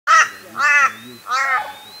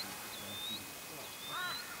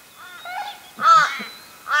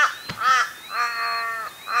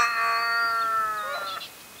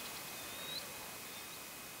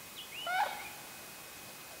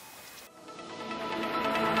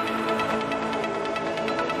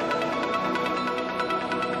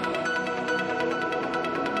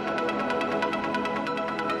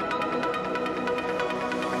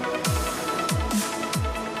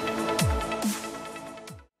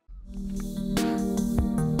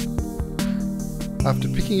After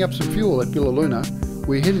picking up some fuel at Billaluna,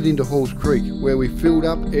 we headed into Halls Creek where we filled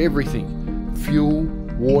up everything. Fuel,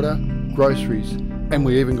 water, groceries, and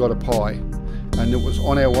we even got a pie. And it was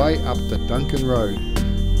on our way up the Duncan Road.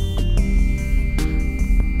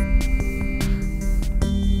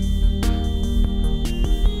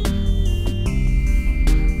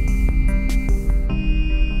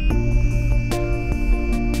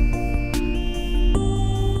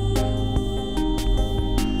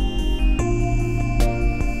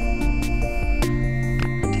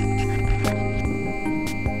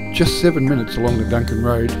 Just 7 minutes along the Duncan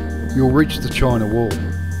Road, you'll reach the China Wall.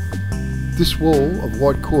 This wall of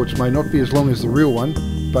white quartz may not be as long as the real one,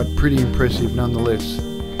 but pretty impressive nonetheless.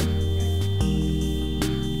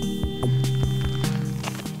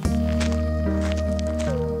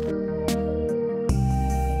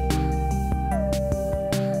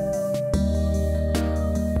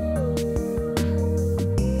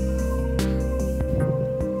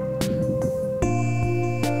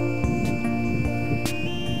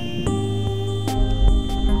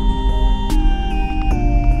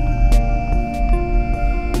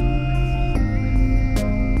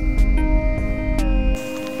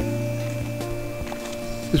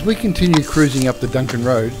 As we continue cruising up the Duncan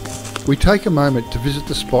Road, we take a moment to visit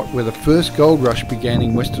the spot where the first gold rush began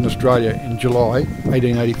in Western Australia in July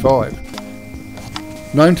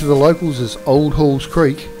 1885. Known to the locals as Old Halls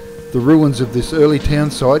Creek, the ruins of this early town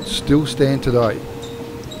site still stand today.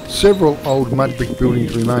 Several old mud brick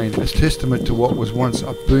buildings remain as testament to what was once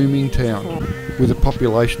a booming town with a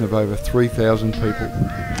population of over 3,000 people.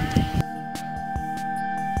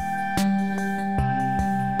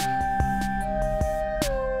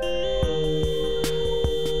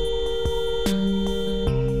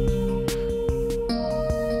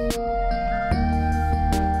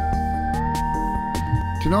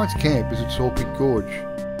 Tonight's camp is at Saltwater Gorge.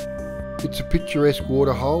 It's a picturesque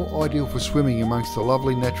waterhole ideal for swimming amongst the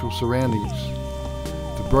lovely natural surroundings.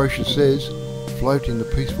 The brochure says, float in the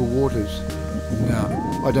peaceful waters.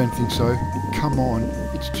 No, I don't think so. Come on,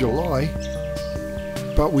 it's July.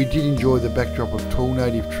 But we did enjoy the backdrop of tall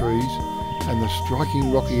native trees and the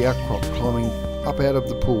striking rocky outcrop climbing up out of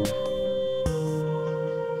the pool.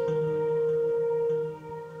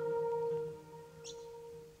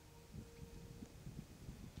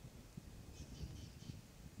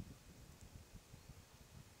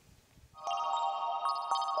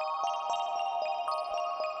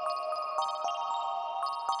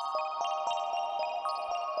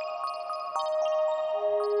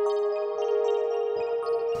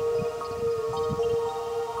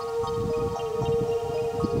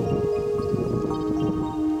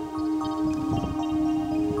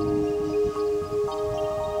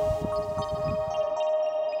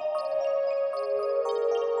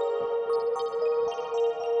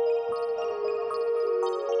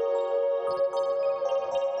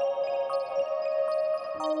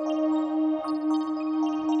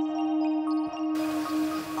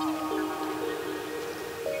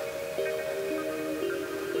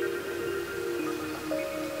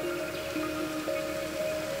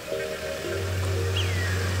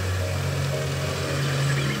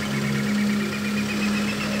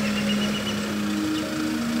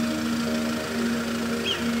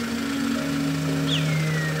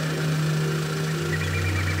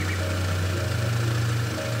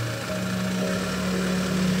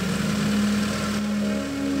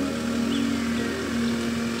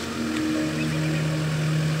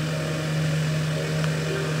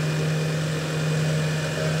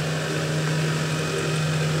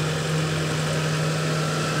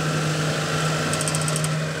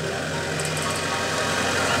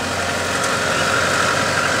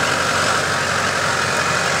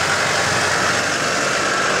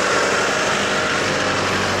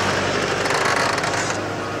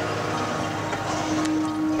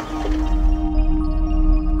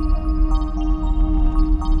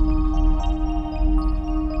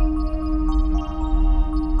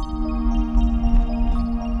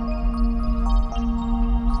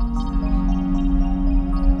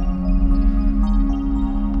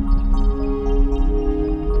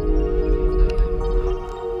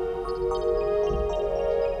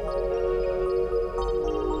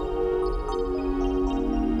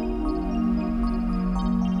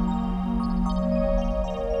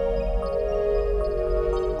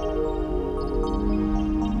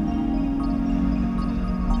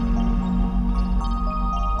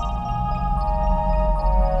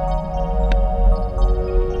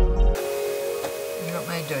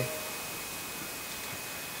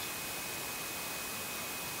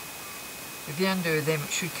 If you undo them, it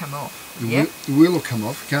should come off. The wheel will come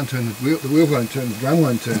off. You can't turn the wheel won't turn, the drum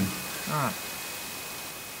won't turn. Alright.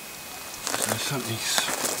 something's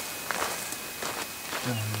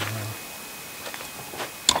done really well.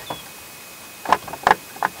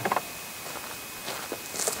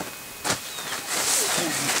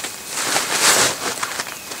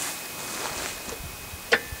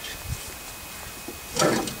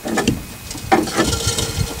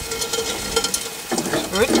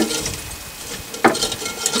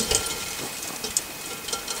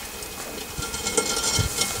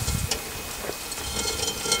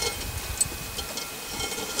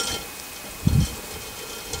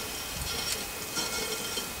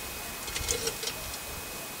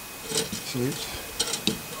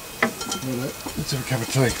 Let's have a cup of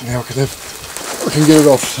tea now because I can get it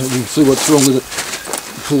off so we can see what's wrong with it.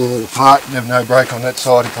 Pull it all apart and have no break on that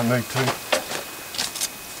side if I need to.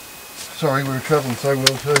 Sorry, we were travelling so well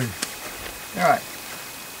too. Alright.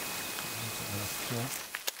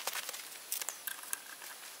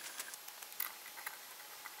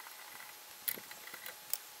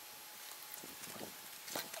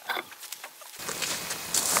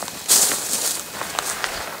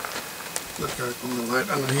 Let's go on the weight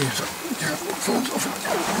under here so it falls off and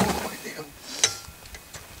goes all the way down.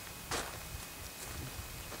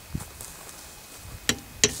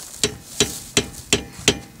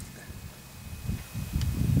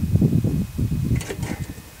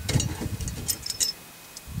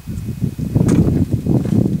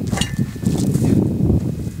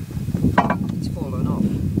 It's fallen off.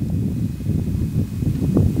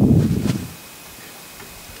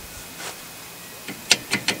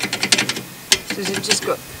 Has it just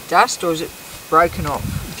got dust or is it broken off?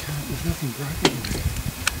 There's nothing broken in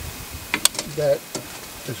there. That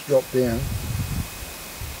has dropped down.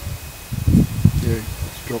 Yeah,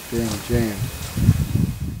 it's dropped down and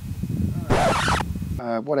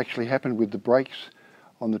jammed. What actually happened with the brakes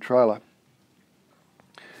on the trailer,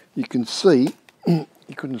 you can see,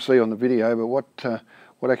 you couldn't see on the video, but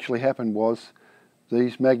what actually happened was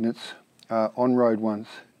these magnets are on-road ones,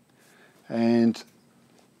 and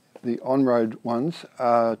the on-road ones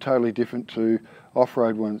are totally different to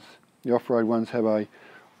off-road ones. The off-road ones have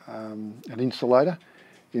an insulator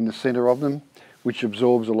in the centre of them which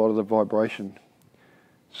absorbs a lot of the vibration.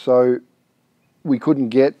 So we couldn't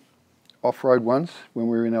get off-road ones when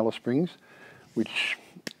we were in Alice Springs, which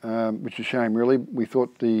is a shame really. We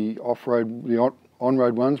thought the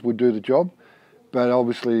on-road ones would do the job, but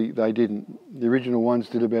obviously they didn't. The original ones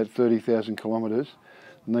did about 30,000 kilometres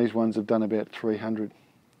and these ones have done about 300.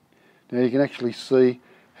 Now you can actually see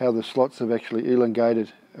how the slots have actually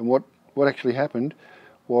elongated, and what actually happened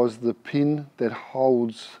was the pin that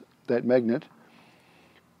holds that magnet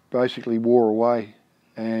basically wore away,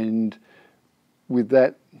 and with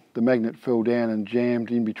that the magnet fell down and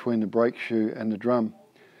jammed in between the brake shoe and the drum.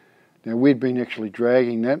 Now we'd been actually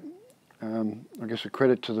dragging that, I guess a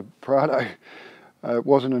credit to the Prado. It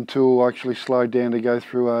wasn't until I actually slowed down to go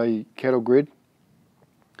through a cattle grid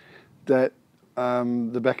that I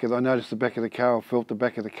noticed the back of the car, I felt the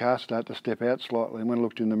back of the car start to step out slightly, and when I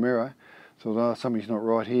looked in the mirror, I thought, oh, something's not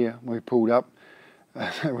right here. We pulled up,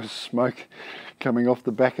 there was smoke coming off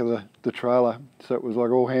the back of the trailer, so it was like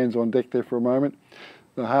all hands on deck there for a moment.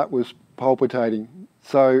 The heart was palpitating.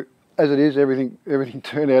 So as it is, everything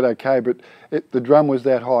turned out okay, but the drum was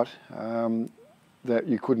that hot that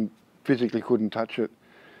you physically couldn't touch it.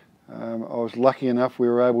 I was lucky enough we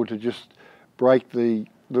were able to just break the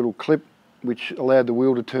little clip which allowed the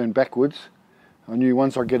wheel to turn backwards. I knew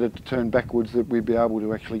once I get it to turn backwards that we'd be able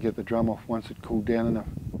to actually get the drum off once it cooled down enough.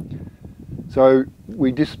 So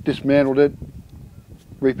we dismantled it,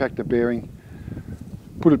 repacked the bearing,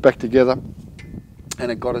 put it back together,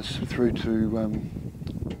 and it got us through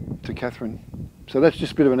to Catherine. So that's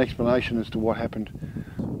just a bit of an explanation as to what happened.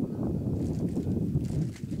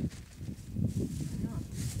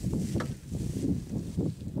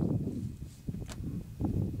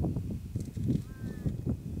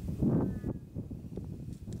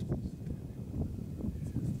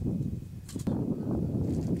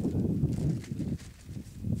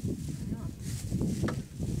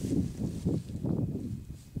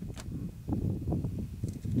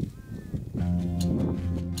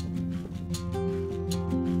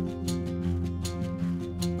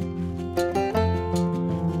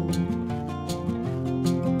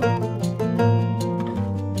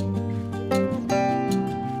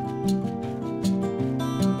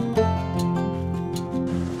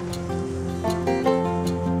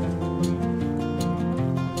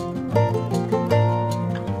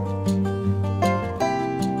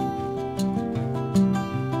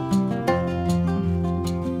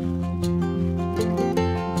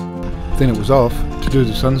 Then it was off to do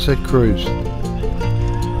the sunset cruise.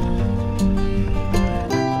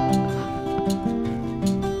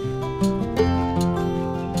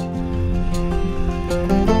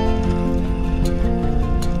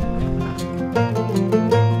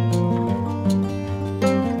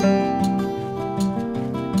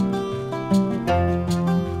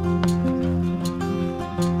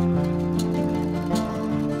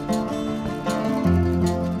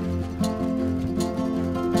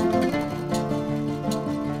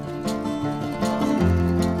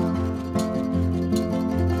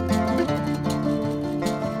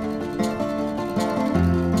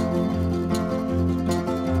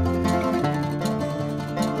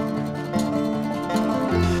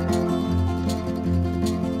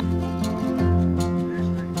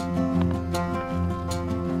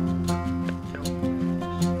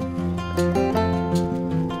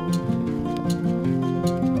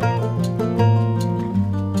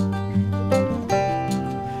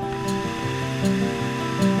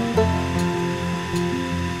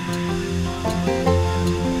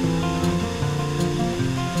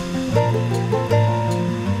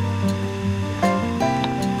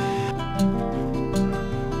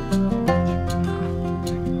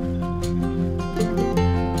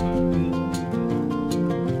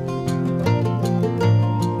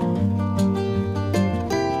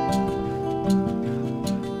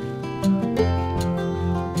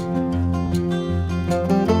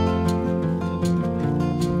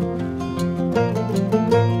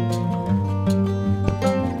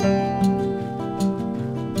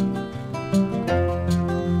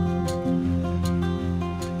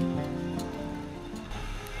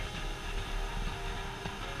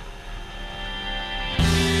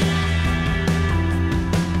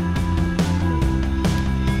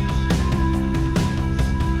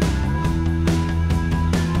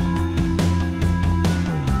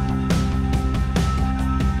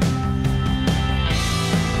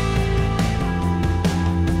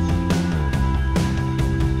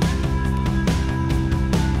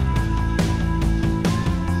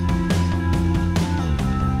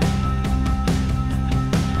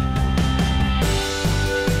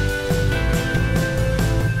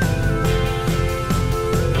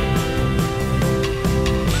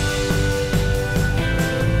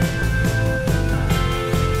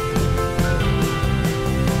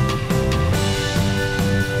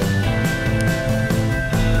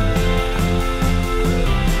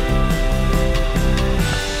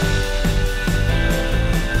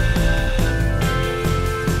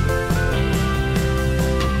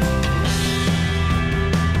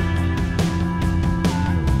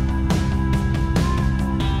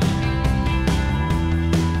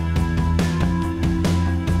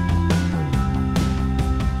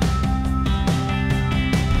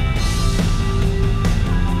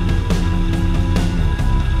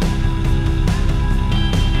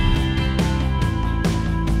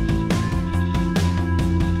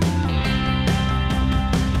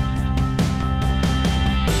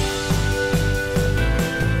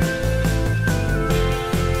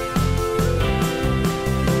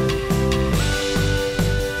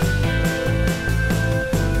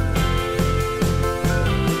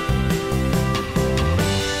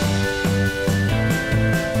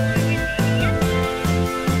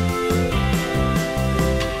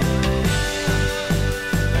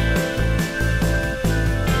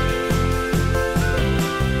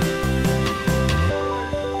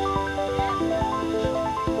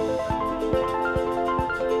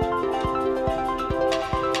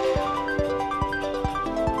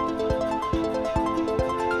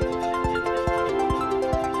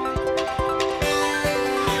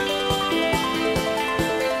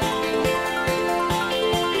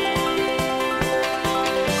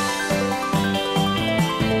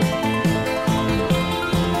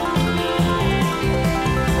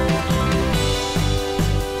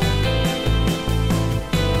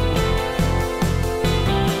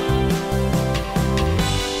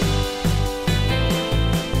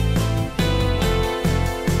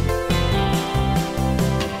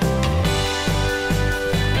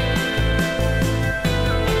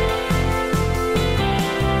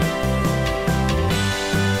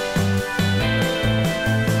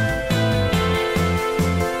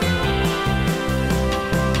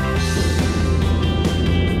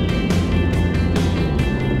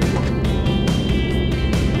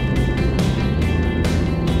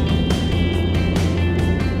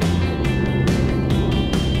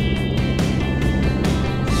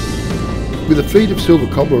 With a feed of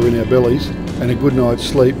silver cobbler in our bellies and a good night's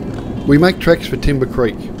sleep, we make tracks for Timber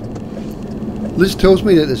Creek. Liz tells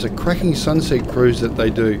me that there's a cracking sunset cruise that they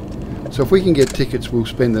do, so if we can get tickets we'll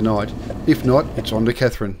spend the night. If not, it's on to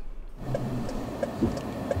Catherine.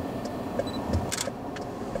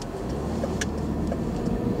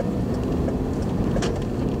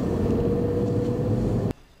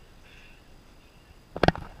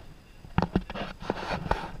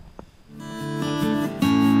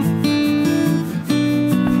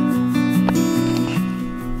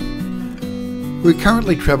 We're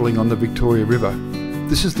currently travelling on the Victoria River.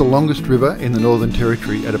 This is the longest river in the Northern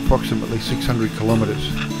Territory at approximately 600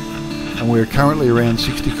 kilometres, and we are currently around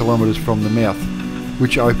 60 kilometres from the mouth,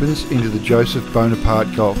 which opens into the Joseph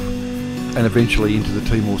Bonaparte Gulf and eventually into the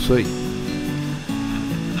Timor Sea.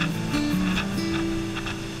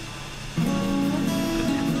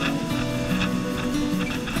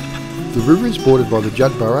 The river is bordered by the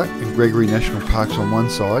Jabaru and Gregory National Parks on one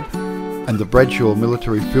side and the Bradshaw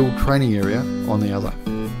Military Field Training Area on the other.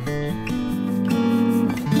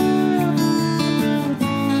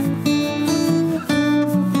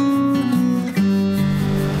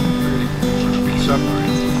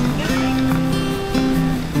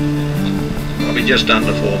 Probably just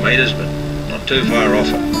under 4 metres, but not too far off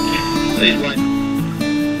it. These waves.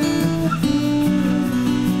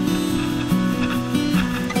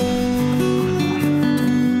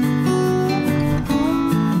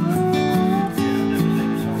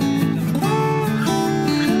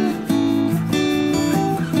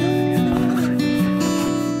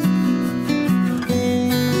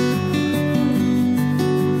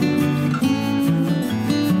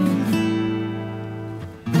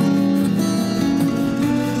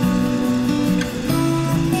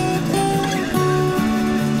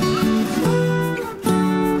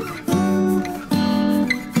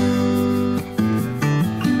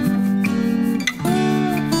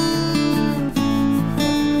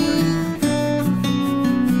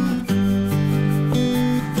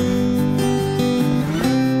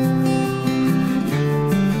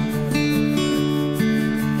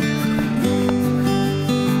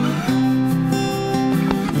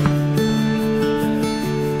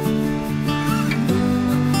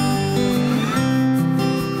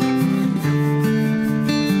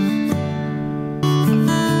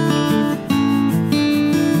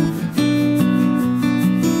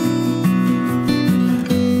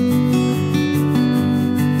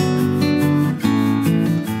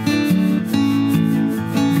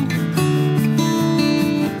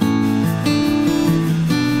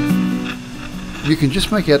 You can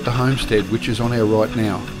just make out the homestead, which is on our right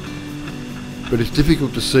now, but it's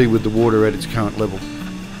difficult to see with the water at its current level.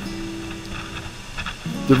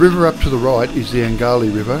 The river up to the right is the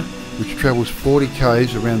Angali River, which travels 40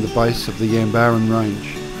 k's around the base of the Yambaran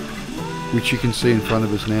Range, which you can see in front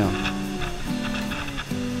of us now.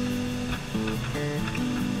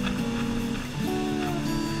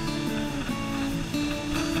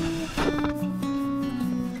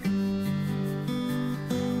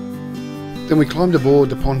 Then we climbed aboard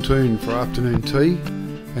the pontoon for afternoon tea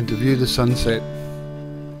and to view the sunset.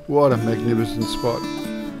 What a magnificent spot.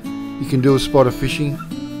 You can do a spot of fishing.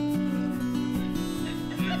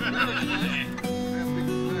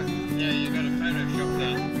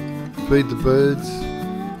 Feed the birds.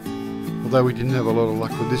 Although we didn't have a lot of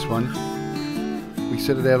luck with this one. We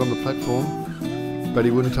set it out on the platform, but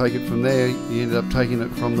he wouldn't take it from there. He ended up taking it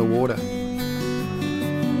from the water.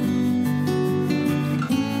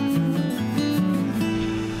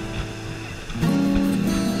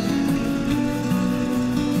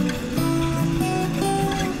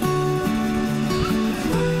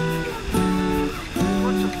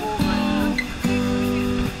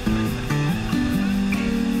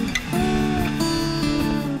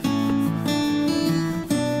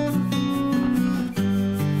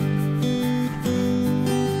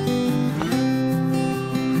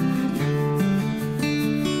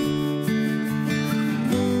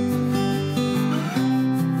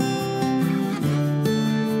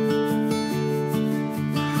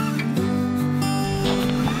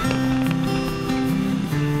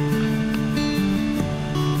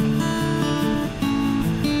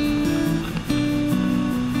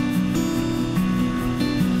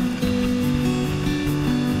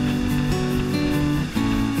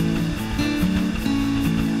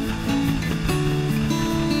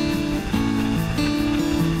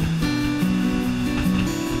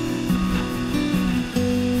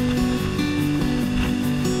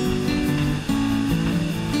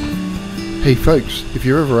 Hey folks, if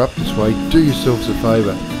you're ever up this way, do yourselves a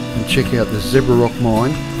favour and check out the Zebra Rock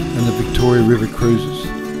Mine and the Victoria River Cruises.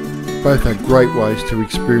 Both are great ways to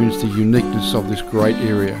experience the uniqueness of this great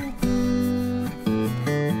area.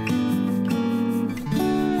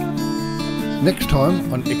 Next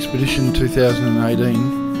time on Expedition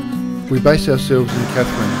 2018, we base ourselves in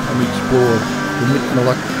Katherine and we explore the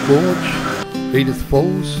Mitmaluk Gorge, Edith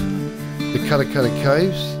Falls, the Cuttacutta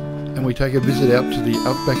Caves, and we take a visit out to the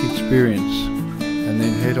Outback Experience and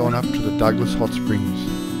then head on up to the Douglas Hot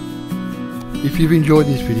Springs. If you've enjoyed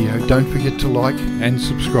this video, don't forget to like and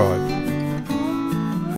subscribe.